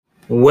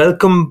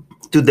Welcome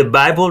to the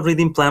Bible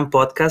Reading Plan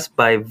podcast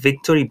by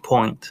Victory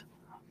Point.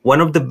 One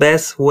of the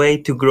best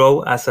ways to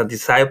grow as a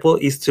disciple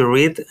is to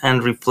read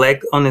and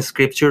reflect on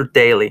Scripture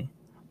daily.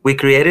 We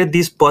created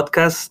this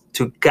podcast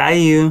to guide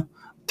you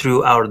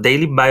through our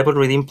daily Bible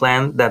reading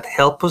plan that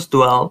helps us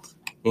dwell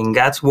in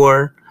God's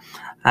Word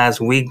as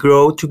we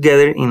grow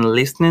together in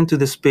listening to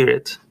the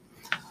Spirit.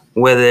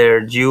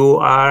 Whether you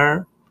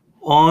are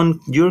on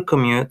your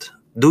commute,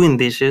 doing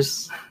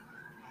dishes,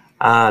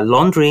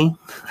 laundry,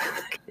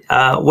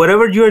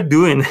 whatever you are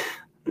doing,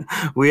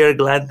 we are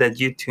glad that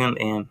you tuned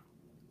in.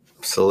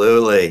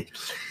 Absolutely.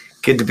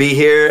 Good to be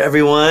here,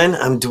 everyone.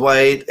 I'm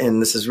Dwight, and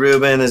this is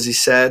Ruben, as he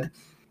said.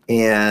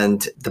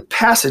 And the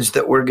passage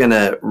that we're going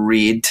to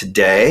read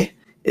today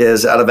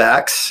is out of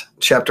Acts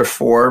chapter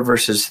 4,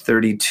 verses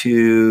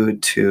 32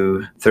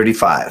 to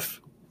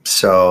 35.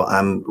 So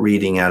I'm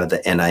reading out of the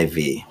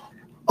NIV.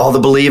 All the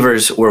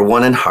believers were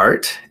one in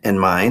heart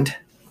and mind.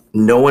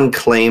 No one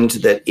claimed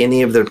that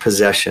any of their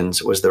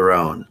possessions was their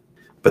own,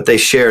 but they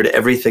shared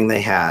everything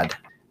they had.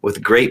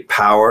 With great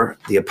power,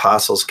 the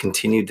apostles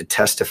continued to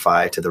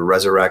testify to the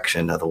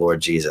resurrection of the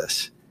Lord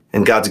Jesus.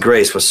 And God's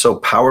grace was so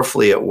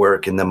powerfully at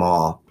work in them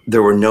all.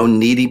 There were no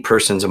needy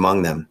persons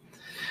among them.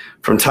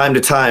 From time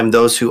to time,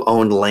 those who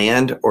owned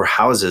land or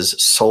houses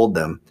sold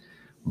them,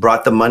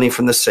 brought the money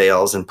from the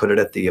sales, and put it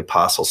at the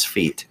apostles'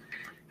 feet.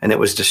 And it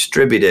was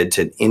distributed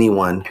to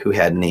anyone who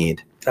had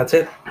need. That's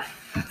it.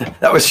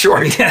 That was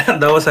short. Yeah,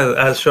 that was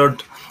a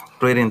short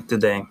reading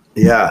today.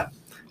 Yeah,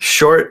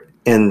 short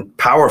and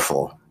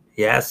powerful.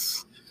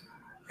 Yes.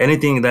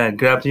 Anything that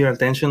grabbed your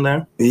attention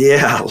there?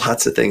 Yeah,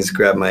 lots of things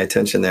grabbed my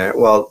attention there.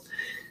 Well,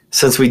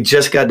 since we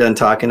just got done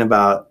talking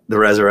about the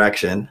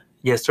resurrection,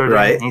 Yesterday,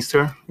 right?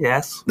 Easter,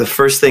 yes. The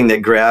first thing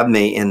that grabbed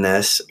me in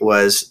this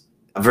was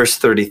verse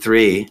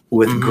 33.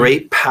 With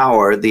great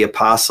power, the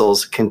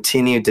apostles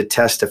continued to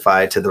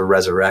testify to the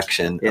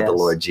resurrection of the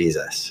Lord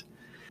Jesus.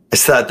 I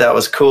thought that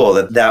was cool,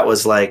 that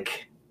was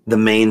like the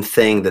main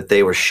thing that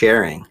they were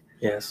sharing.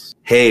 Yes.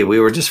 Hey, we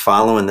were just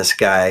following this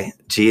guy,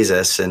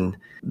 Jesus, and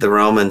the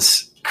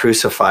Romans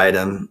crucified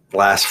him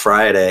last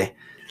Friday,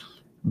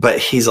 but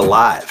he's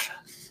alive.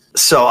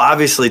 So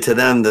obviously to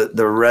them,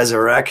 the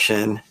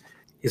resurrection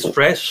It's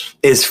fresh.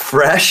 is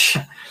fresh,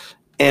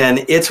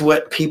 and it's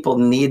what people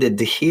needed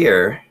to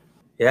hear.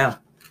 Yeah.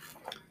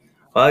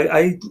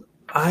 I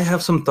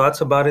have some thoughts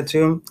about it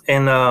too.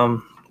 And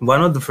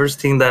one of the first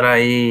things that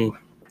I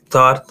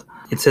thought,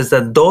 it says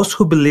that those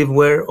who believe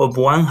were of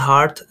one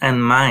heart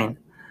and mind.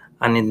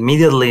 And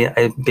immediately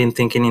I've been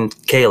thinking in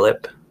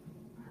Caleb,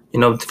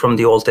 from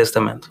the Old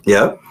Testament.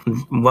 Yeah.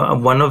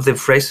 One of the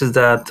phrases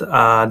that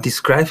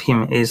describe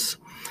him is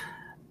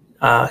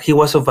he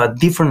was of a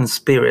different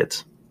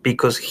spirit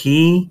because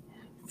he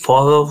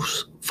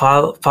follows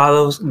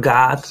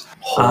God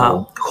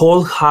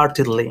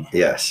wholeheartedly.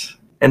 Yes.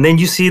 And then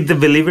you see the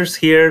believers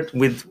here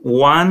with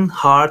one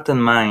heart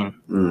and mind,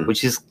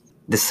 which is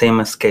the same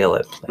as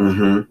Caleb.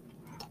 Mm-hmm.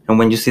 And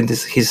when you see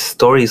this, his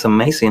story is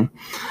amazing.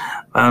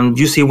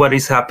 You see what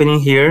is happening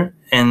here,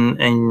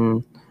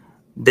 and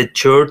the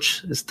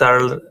church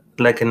started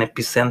like an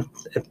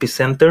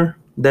epicenter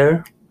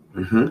there,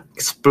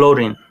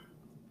 exploding.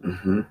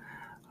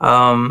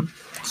 Mm-hmm.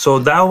 So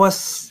that was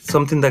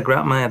something that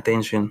grabbed my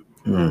attention.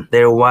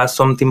 There was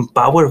something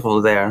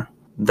powerful there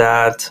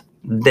that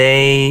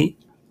they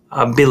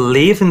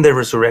believe in the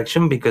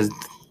resurrection because,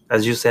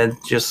 as you said,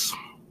 just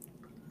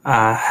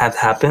had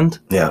happened.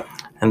 Yeah.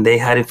 And they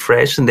had it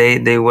fresh, and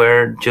they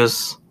were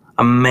just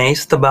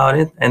amazed about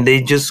it, and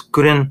they just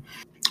couldn't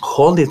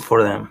hold it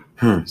for them.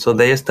 So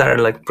they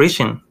started like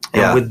preaching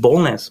with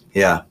boldness.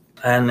 Yeah.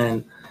 And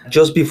then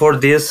just before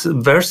these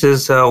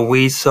verses,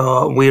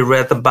 we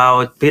read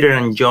about Peter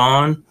and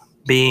John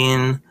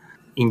being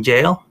in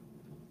jail,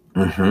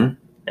 and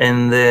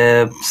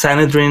the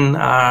Sanhedrin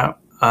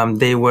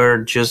they were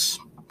just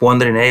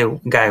wondering, "Hey,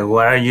 guy,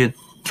 what are you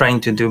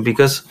trying to do?"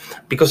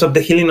 Because of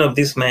the healing of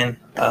this man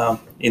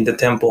in the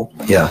temple.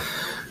 Yeah.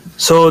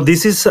 So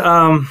this is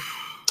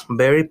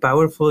very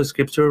powerful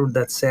scripture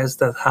that says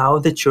that how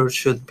the church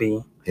should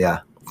be. Yeah.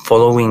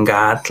 Following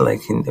God,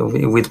 like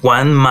with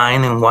one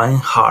mind and one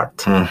heart.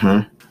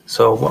 Mm-hmm.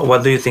 So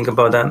what do you think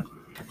about that?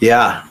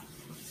 Yeah.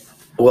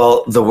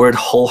 Well, the word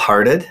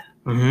wholehearted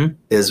Mm-hmm.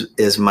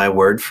 is my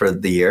word for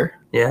the year.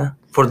 Yeah,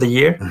 for the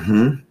year.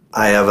 Mm-hmm.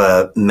 I have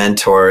a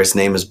mentor. His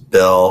name is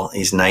Bill.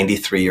 He's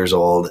 93 years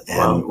old,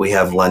 and we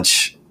have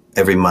lunch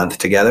every month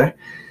together.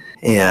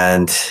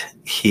 And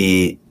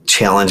he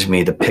challenged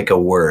me to pick a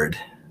word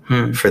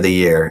for the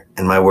year,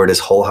 and my word is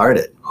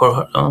wholehearted.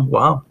 Oh,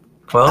 wow.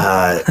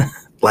 Well,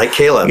 like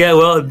Caleb. yeah,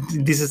 well,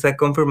 this is a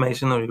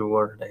confirmation of your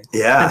word. Right?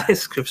 Yeah.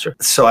 Scripture.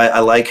 So I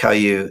like how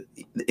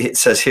it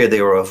says here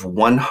they were of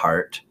one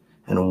heart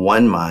and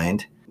one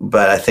mind,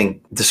 but I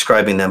think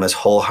describing them as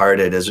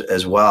wholehearted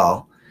as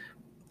well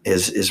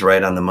is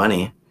right on the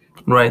money.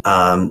 Right.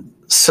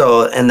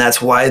 So, and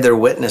that's why their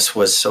witness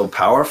was so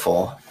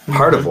powerful.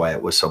 Part of why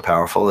it was so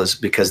powerful is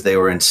because they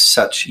were in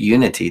such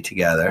unity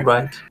together.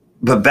 Right.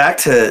 But back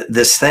to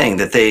this thing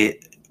that they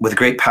with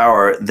great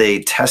power,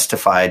 they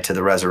testified to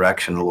the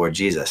resurrection of the Lord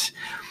Jesus.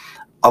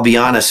 I'll be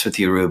honest with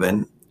you,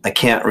 Ruben. I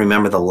can't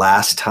remember the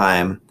last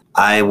time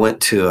I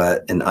went to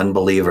an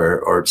unbeliever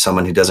or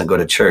someone who doesn't go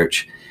to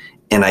church,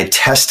 and I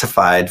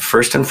testified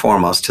first and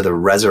foremost to the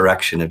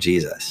resurrection of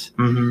Jesus.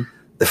 Mm-hmm.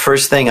 The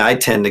first thing I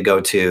tend to go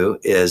to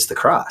is the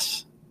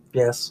cross.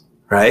 Yes.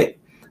 Right?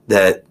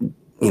 That,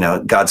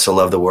 God so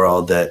loved the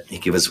world that he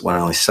gave his one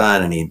and only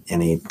son,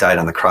 and he died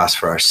on the cross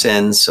for our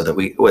sins, so that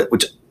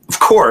which of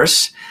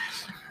course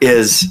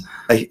is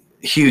a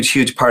huge,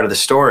 huge part of the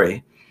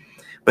story.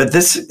 But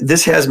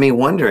this has me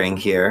wondering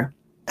here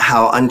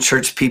how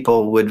unchurched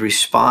people would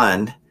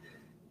respond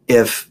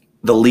if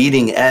the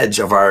leading edge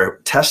of our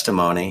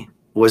testimony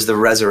was the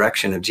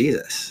resurrection of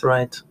Jesus.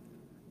 Right.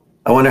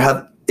 I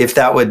wonder if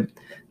that would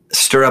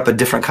stir up a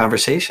different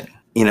conversation,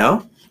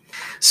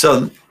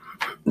 So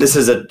this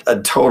is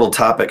a total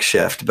topic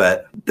shift,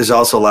 but there's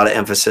also a lot of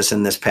emphasis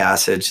in this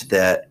passage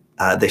that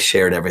they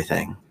shared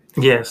everything.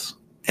 Yes.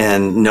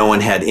 And no one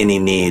had any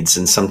needs.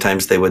 And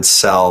sometimes they would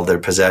sell their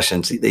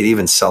possessions. They'd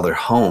even sell their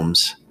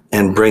homes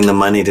and bring the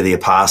money to the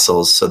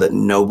apostles so that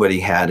nobody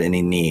had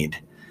any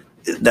need.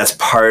 That's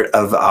part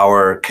of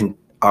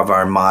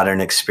our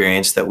modern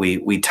experience, that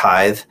we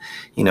tithe.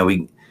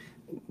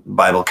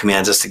 Bible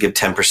commands us to give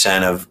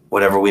 10% of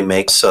whatever we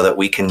make so that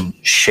we can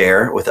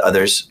share with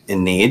others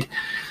in need.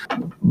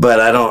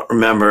 But I don't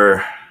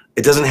remember,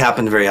 it doesn't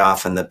happen very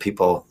often that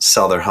people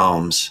sell their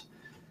homes.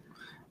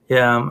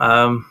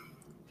 Yeah.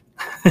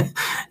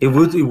 It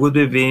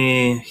would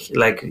be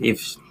like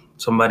if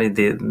somebody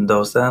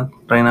does that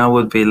right now,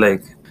 would be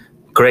like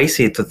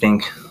crazy to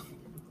think,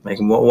 like,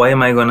 why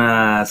am I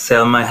gonna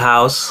sell my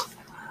house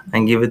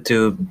and give it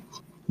to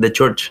the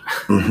church?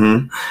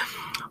 Mm-hmm.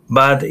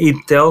 But it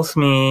tells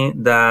me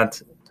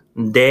that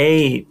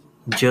they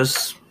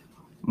just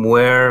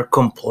were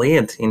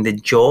complete in the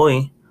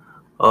joy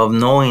of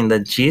knowing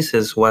that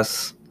Jesus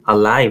was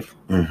alive,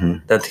 mm-hmm.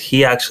 that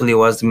he actually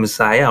was the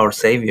Messiah or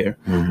Savior.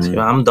 Mm-hmm. So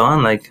I'm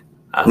done. Like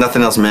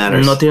nothing else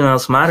matters. Nothing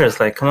else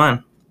matters. Like, come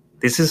on,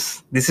 this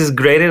is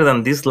greater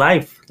than this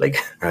life. Like,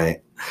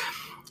 right.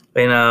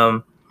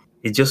 And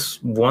it's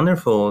just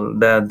wonderful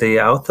that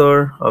the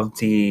author of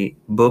the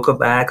book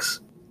of Acts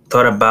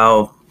thought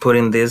about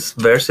putting these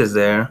verses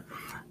there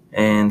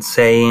and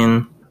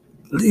saying,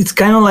 it's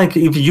kind of like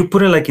if you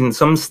put it like in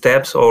some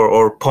steps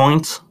or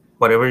points,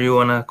 whatever you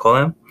want to call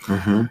them.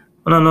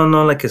 Mm-hmm. No,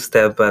 not like a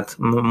step, but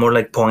more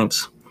like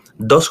points.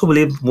 Those who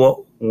believed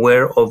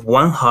were of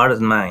one heart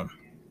and mind.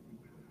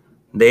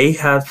 They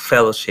had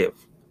fellowship,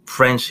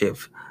 friendship,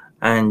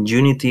 and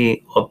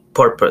unity of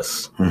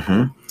purpose.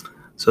 Mm-hmm.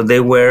 So they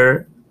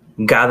were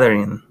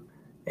gathering,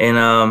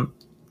 and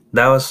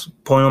that was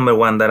point number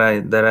one that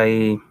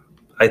I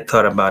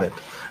thought about it.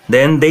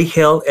 Then they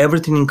held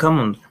everything in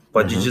common.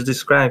 What mm-hmm. you just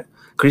described,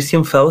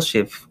 Christian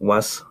fellowship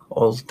was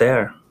all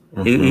there.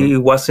 Mm-hmm. It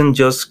wasn't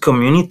just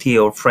community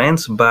or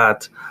friends,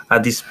 but a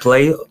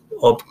display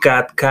of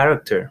God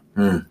character.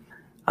 Mm.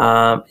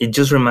 It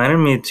just reminded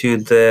me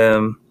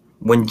to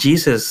when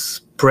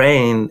Jesus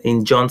praying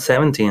in John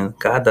 17,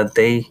 God, that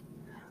they,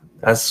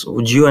 as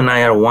you and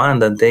I are one,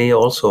 that they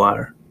also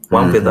are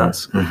one mm-hmm. with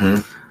us.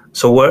 Mm-hmm.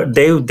 So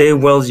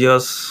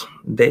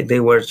they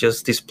were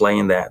just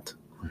displaying that.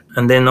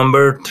 And then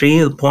number 3,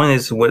 the point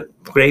is with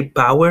great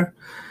power,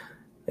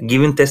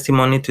 giving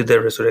testimony to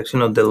the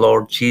resurrection of the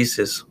Lord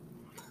Jesus.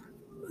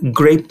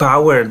 Great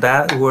power,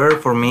 that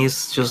word for me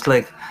is just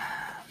like,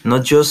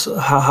 not just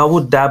how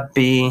would that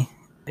be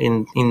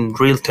in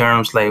real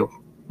terms, like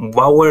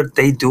what were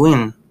they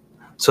doing?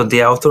 So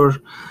the author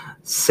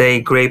say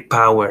great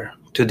power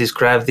to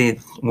describe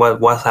what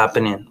was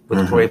happening with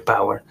mm-hmm. great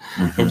power.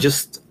 Mm-hmm. And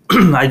just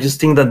I just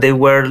think that they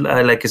were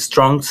like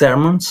strong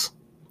sermons.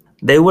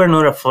 They were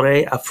not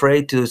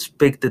afraid to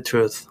speak the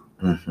truth.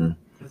 Mm-hmm.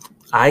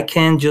 I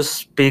can just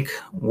speak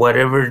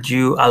whatever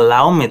you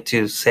allow me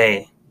to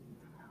say,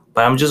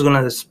 but I'm just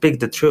gonna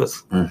speak the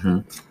truth. Mm-hmm.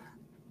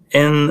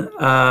 And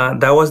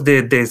that was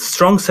the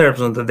strong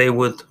sermon that they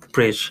would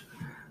preach.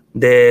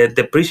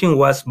 The preaching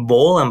was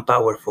bold and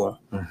powerful.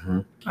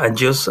 Mm-hmm. I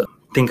just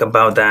think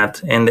about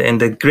that, and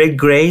the great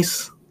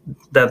grace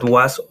that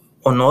was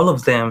on all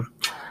of them.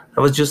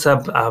 That was just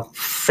a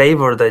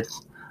favor that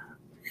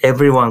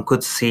everyone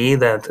could see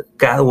that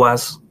God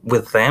was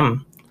with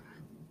them.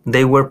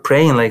 They were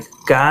praying like,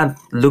 God,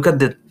 look at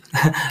the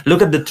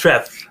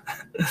threat.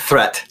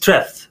 Threat.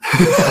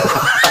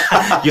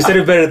 You said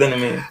it better than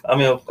me. I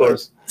mean, of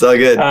course. It's all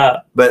good.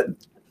 But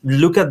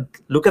look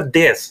at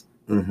this.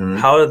 mm-hmm.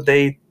 How are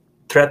they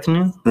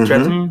threatening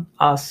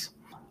us?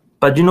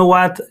 But you know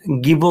what?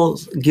 Give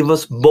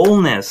us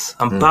boldness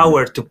and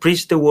power to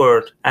preach the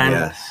word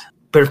and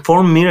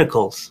perform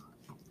miracles.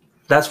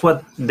 That's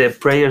what the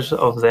prayers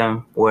of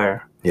them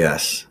were.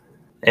 Yes.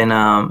 And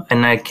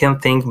I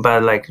can't think,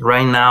 but like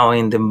right now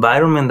in the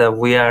environment that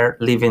we are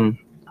living,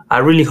 I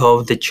really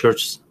hope the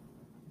church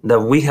that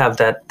we have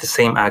the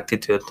same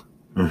attitude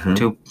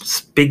to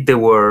speak the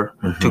word,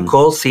 to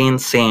call sin,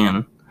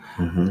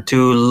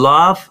 to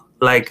love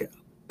like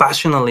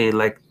passionately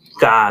like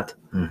God,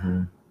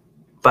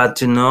 but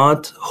to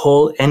not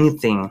hold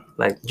anything,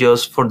 like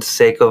just for the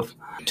sake of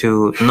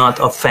to not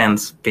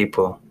offend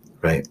people.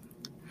 Right.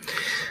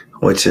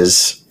 Which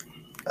is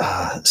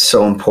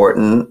so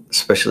important,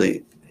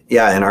 especially,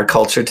 in our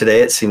culture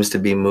today. It seems to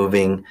be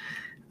moving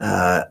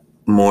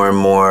more and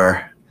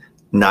more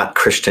not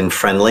Christian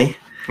friendly.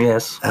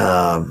 Yes.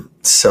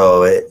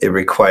 So it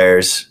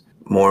requires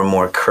more and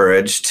more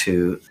courage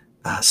to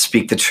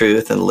speak the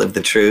truth and live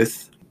the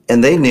truth.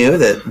 And they knew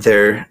that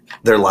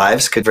their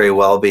lives could very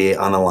well be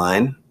on the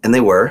line, and they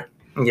were.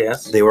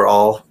 Yes. They were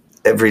all,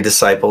 every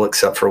disciple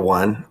except for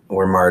one,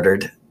 were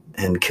martyred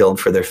and killed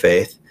for their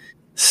faith.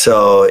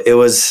 So it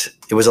was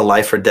a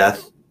life or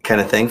death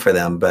kind of thing for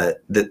them,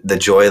 but the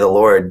joy of the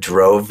Lord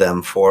drove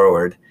them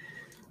forward.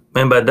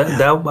 Man, but that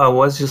I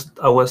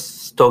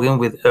was talking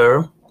with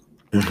Earl,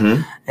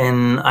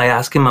 and I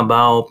asked him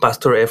about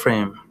Pastor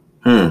Ephraim,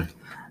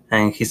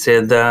 and he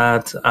said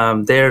that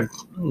they're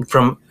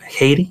from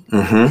Haiti,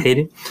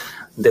 Haiti,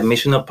 the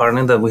missional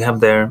partner that we have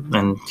there,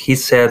 and he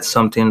said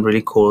something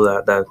really cool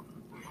that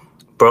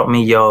brought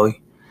me joy.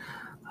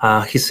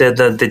 He said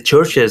that the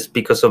churches,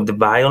 because of the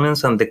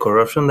violence and the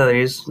corruption that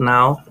is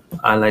now,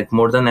 like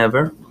more than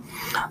ever,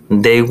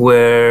 they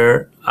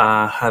were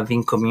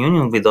having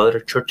communion with other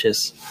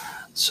churches,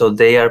 so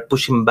they are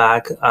pushing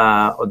back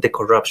the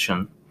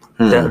corruption,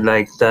 with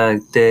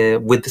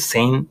the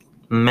same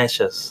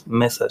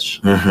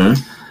message.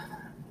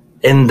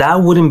 And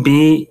that wouldn't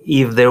be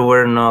if there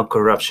were no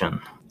corruption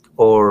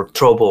or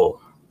trouble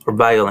or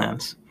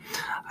violence.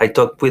 I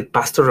talked with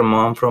Pastor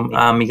Ramon from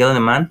Miguel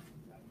Alemán,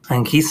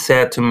 and he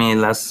said to me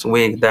last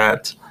week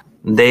that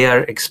they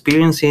are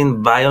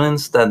experiencing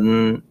violence that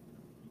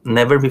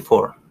never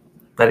before,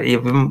 that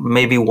even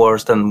maybe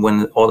worse than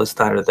when it all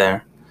started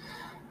there.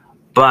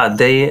 But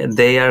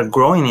they are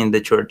growing in the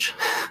church.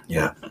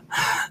 Yeah.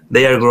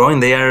 They are growing.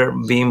 They are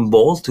being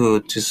bold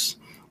to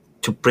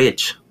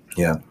preach.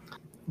 Yeah.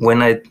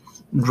 When I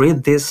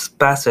read this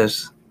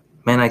passage,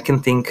 man, I can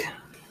think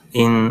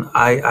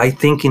I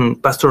think in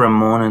Pastor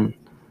Ramon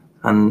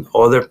and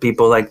other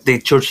people, like the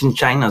church in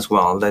China as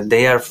well, that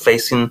they are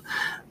facing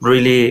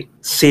really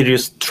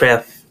serious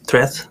threat.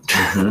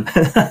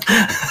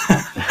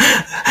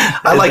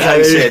 I like how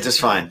you say it just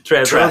fine.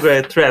 Threat.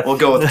 We'll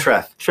go with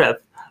threat.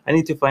 Threat. I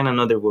need to find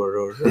another word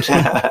or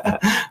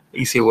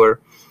easy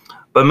word.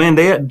 But man,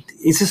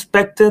 it's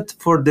expected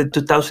for the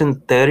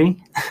 2030,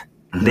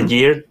 the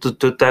year to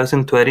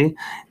 2020,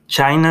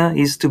 China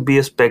is to be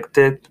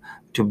expected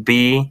to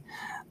be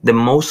the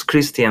most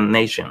Christian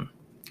nation.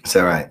 Is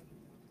that right?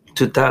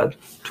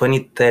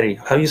 2030.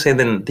 How do you say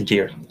the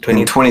year?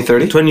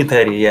 2030?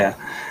 2030, yeah.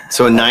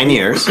 So in 9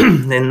 years.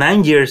 In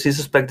 9 years, it's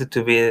expected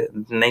to be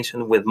the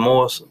nation with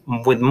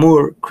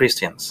more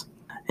Christians.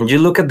 And you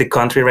look at the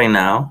country right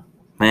now,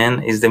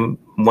 man, is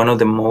one of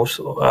the most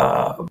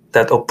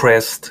that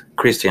oppressed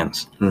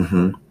Christians.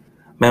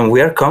 Man,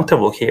 we are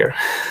comfortable here.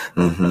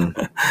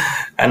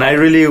 And I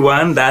really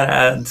want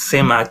that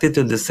same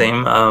attitude, the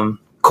same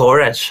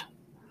courage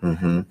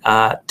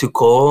to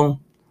call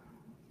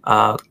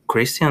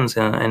Christians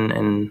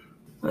and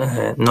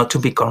not to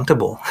be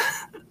comfortable.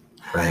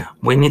 Right.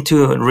 We need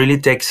to really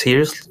take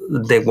serious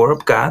the word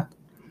of God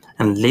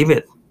and live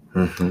it,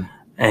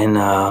 and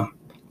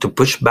to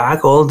push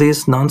back all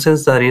this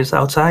nonsense that is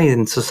outside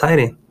in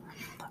society.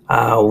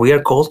 We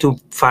are called to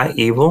fight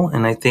evil,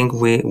 and I think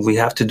we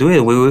have to do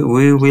it.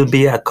 We will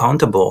be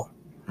accountable.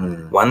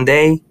 One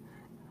day,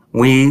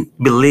 we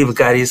believe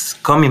God is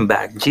coming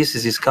back.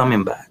 Jesus is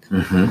coming back.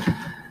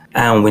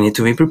 And we need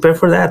to be prepared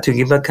for that, to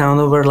give account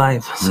of our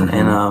lives.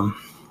 And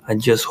I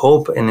just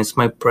hope, and it's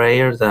my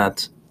prayer,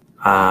 that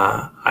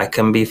I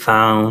can be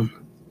found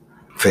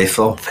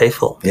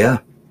faithful. Yeah.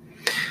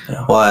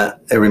 Well,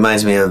 it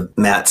reminds me of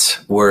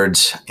Matt's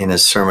words in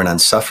his sermon on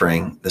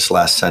suffering this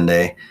last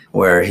Sunday,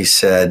 where he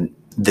said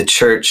the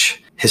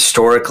church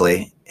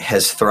historically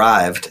has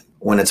thrived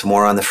when it's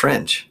more on the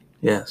fringe.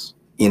 Yes.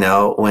 You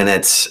know, when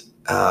it's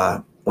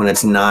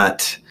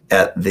not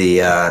at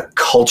the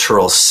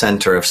cultural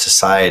center of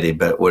society,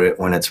 but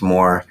when it's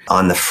more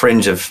on the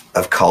fringe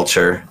of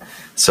culture,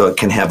 so it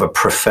can have a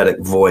prophetic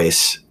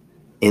voice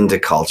into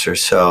culture.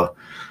 So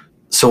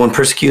when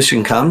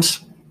persecution comes,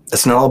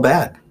 it's not all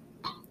bad.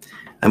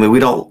 I mean, we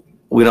don't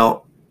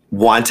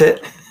want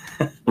it.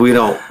 We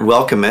don't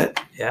welcome it.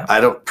 Yeah.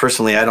 I don't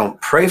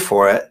pray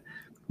for it.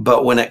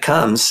 But when it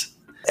comes,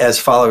 as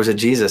followers of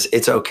Jesus,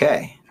 it's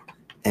okay.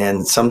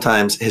 And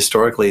sometimes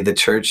historically the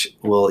church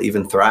will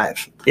even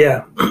thrive.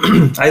 Yeah.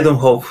 I don't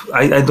hope.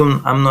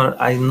 I'm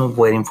not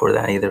waiting for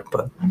that either.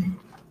 But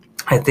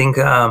I think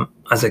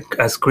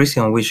as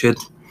Christian, we should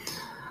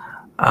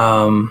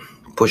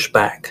push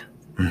back.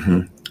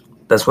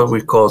 That's what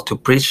we're called, to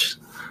preach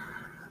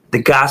the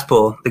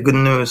gospel, the good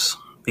news,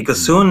 because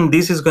soon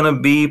this is going to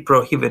be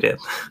prohibited.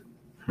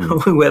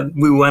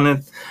 We want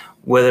it,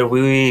 whether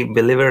we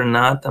believe it or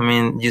not. I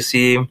mean, you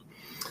see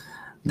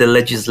the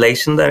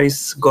legislation that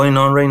is going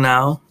on right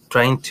now,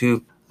 trying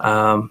to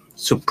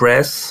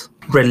suppress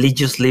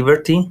religious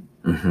liberty.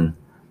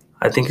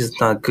 I think it's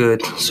not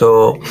good.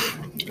 So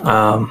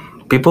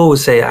people would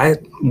say,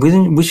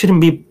 we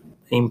shouldn't be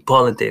in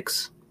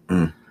politics.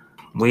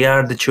 We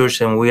are the church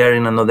and we are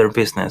in another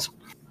business.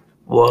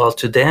 Well,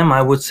 to them,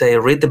 I would say,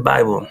 read the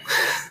Bible.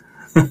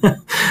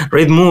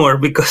 Read more,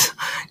 because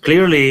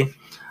clearly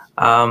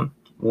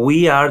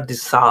we are the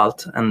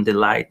salt and the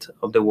light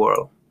of the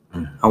world.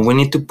 And we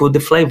need to put the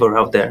flavor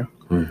out there.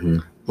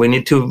 We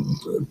need to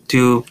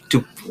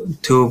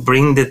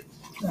bring the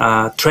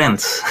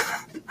trends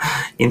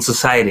in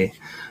society.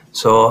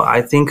 So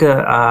I think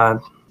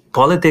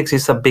politics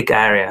is a big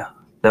area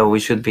that we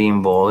should be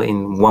involved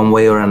in one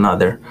way or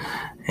another.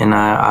 And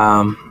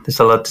there's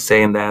a lot to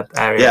say in that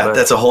area. Yeah,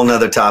 that's a whole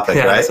nother topic,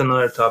 right? That's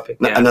another topic.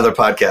 Yeah. Another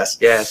podcast.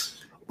 Yes.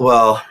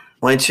 Well,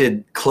 why don't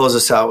you close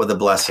us out with a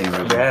blessing,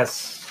 Ruben?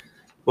 Yes.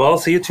 Well,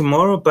 see you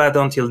tomorrow. But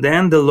until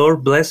then, the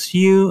Lord bless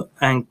you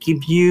and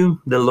keep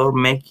you. The Lord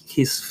make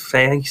his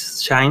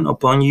face shine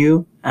upon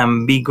you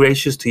and be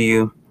gracious to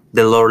you.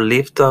 The Lord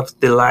lift up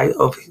the light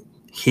of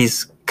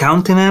his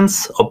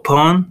countenance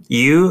upon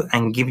you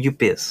and give you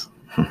peace.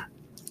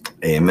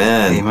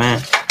 Amen.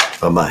 Amen.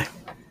 Bye-bye.